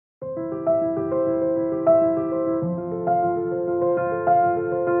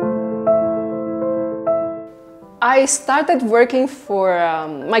I started working for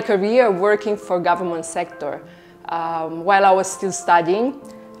my career working for government sector while I was still studying.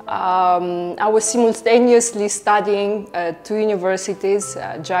 I was simultaneously studying at two universities,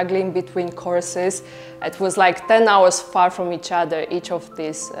 juggling between courses. It was like 10 hours far from each other, each of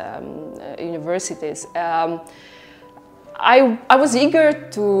these universities. I was eager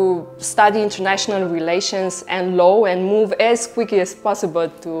to study international relations and law and move as quickly as possible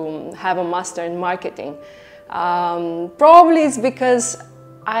to have a master in marketing. Probably it's because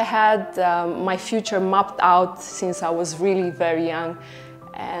I had my future mapped out since I was really very young,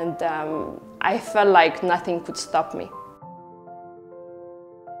 and I felt like nothing could stop me.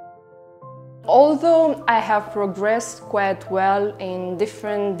 Although I have progressed quite well in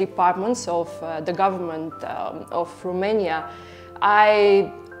different departments of the government of Romania,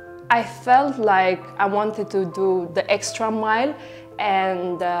 I felt like I wanted to do the extra mile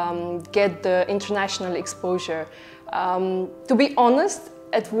and get the international exposure. To be honest,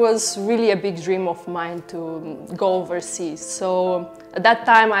 it was really a big dream of mine to go overseas. So at that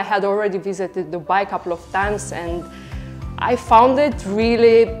time I had already visited Dubai a couple of times, and I found it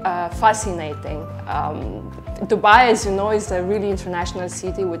really fascinating. Dubai, as you know, is a really international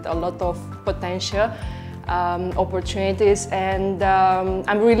city with a lot of potential, opportunities, and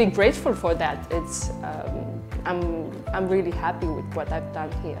I'm really grateful for that. I'm really happy with what I've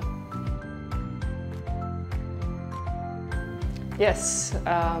done here. Yes,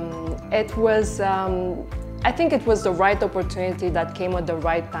 I think it was the right opportunity that came at the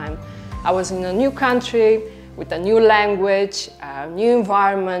right time. I was in a new country, with a new language, a new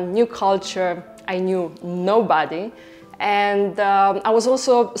environment, new culture. I knew nobody. And I was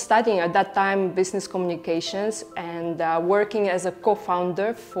also studying at that time business communications and working as a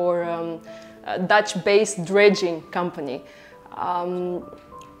co-founder for a Dutch-based dredging company.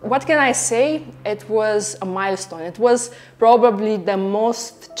 What can I say? It was a milestone. It was probably the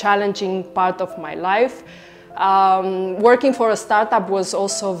most challenging part of my life. Working for a startup was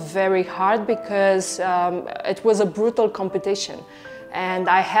also very hard because it was a brutal competition, and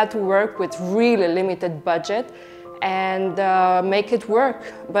I had to work with really limited budget and make it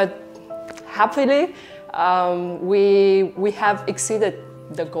work. But happily, we have exceeded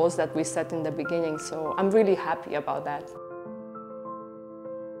the goals that we set in the beginning, so I'm really happy about that.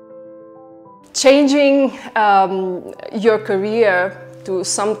 Changing your career to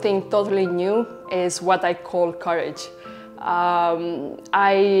something totally new is what I call courage.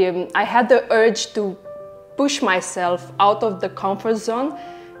 I had the urge to push myself out of the comfort zone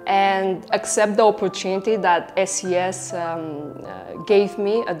and accept the opportunity that SES gave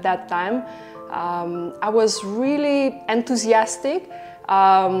me at that time. I was really enthusiastic,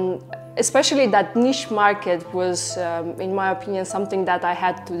 especially that niche market was, in my opinion, something that I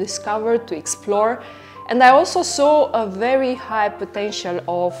had to discover, to explore. And I also saw a very high potential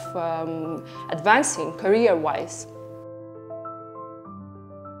of advancing career-wise.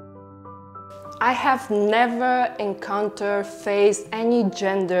 I have never faced any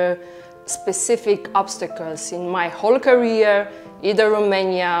gender-specific obstacles in my whole career, either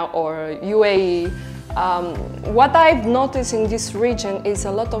Romania or UAE. What I've noticed in this region is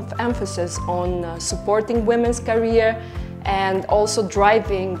a lot of emphasis on supporting women's career and also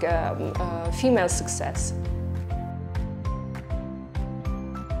driving female success.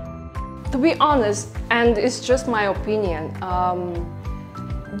 To be honest, and it's just my opinion,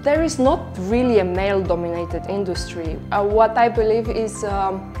 there is not really a male-dominated industry. What I believe is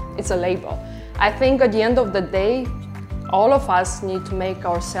it's a label. I think at the end of the day, all of us need to make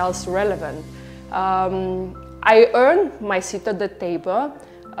ourselves relevant. I earn my seat at the table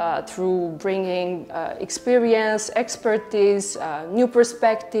through bringing experience, expertise, new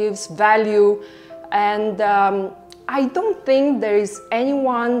perspectives, value, and I don't think there is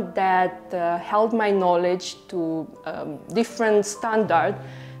anyone that held my knowledge to different standard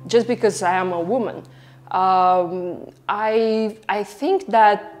just because I am a woman. I think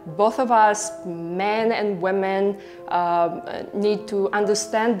that both of us, men and women, need to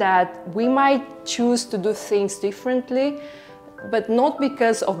understand that we might choose to do things differently, but not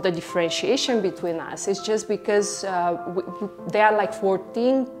because of the differentiation between us. It's just because there are like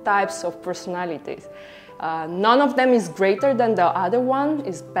 14 types of personalities. None of them is greater than the other one,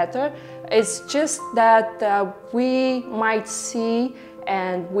 is better. It's just that we might see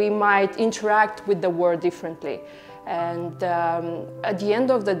and we might interact with the world differently. And at the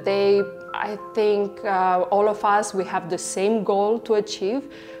end of the day, I think all of us, we have the same goal to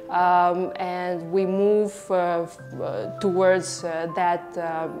achieve, and we move towards that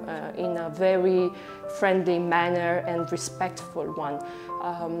in a very friendly manner and respectful one.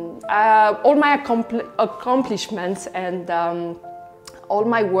 All my accomplishments and all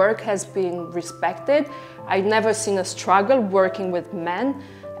my work has been respected. I've never seen a struggle working with men.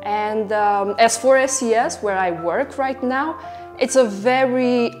 And as for SES, where I work right now, it's a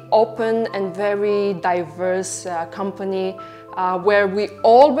very open and very diverse company where we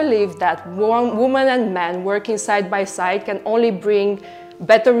all believe that women and men working side by side can only bring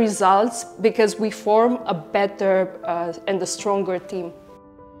better results because we form a better and a stronger team.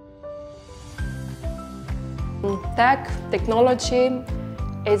 Technology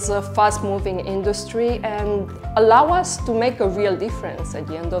is a fast-moving industry and allow us to make a real difference at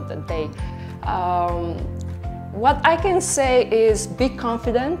the end of the day. What I can say is be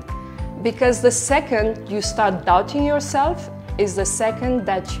confident, because the second you start doubting yourself is the second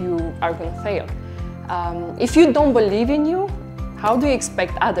that you are going to fail. If you don't believe in you, how do you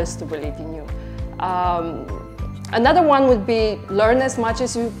expect others to believe in you? Another one would be learn as much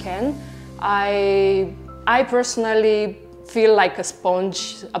as you can. I personally feel like a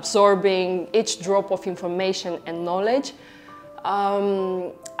sponge absorbing each drop of information and knowledge.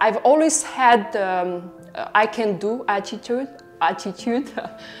 I've always had I can do attitude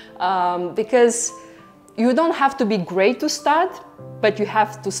because you don't have to be great to start, but you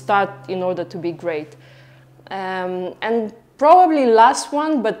have to start in order to be great. And probably last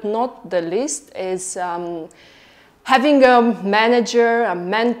one, but not the least, is having a manager, a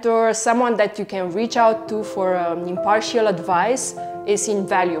mentor, someone that you can reach out to for impartial advice is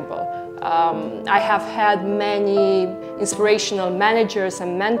invaluable. I have had many inspirational managers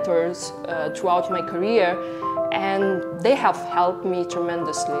and mentors throughout my career, and they have helped me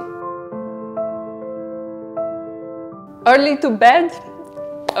tremendously. Early to bed,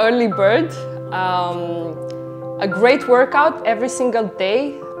 early bird, a great workout every single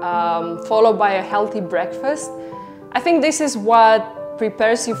day, followed by a healthy breakfast. I think this is what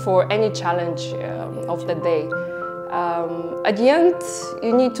prepares you for any challenge of the day. At the end,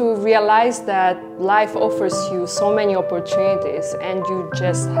 you need to realize that life offers you so many opportunities and you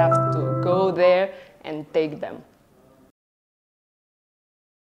just have to go there and take them.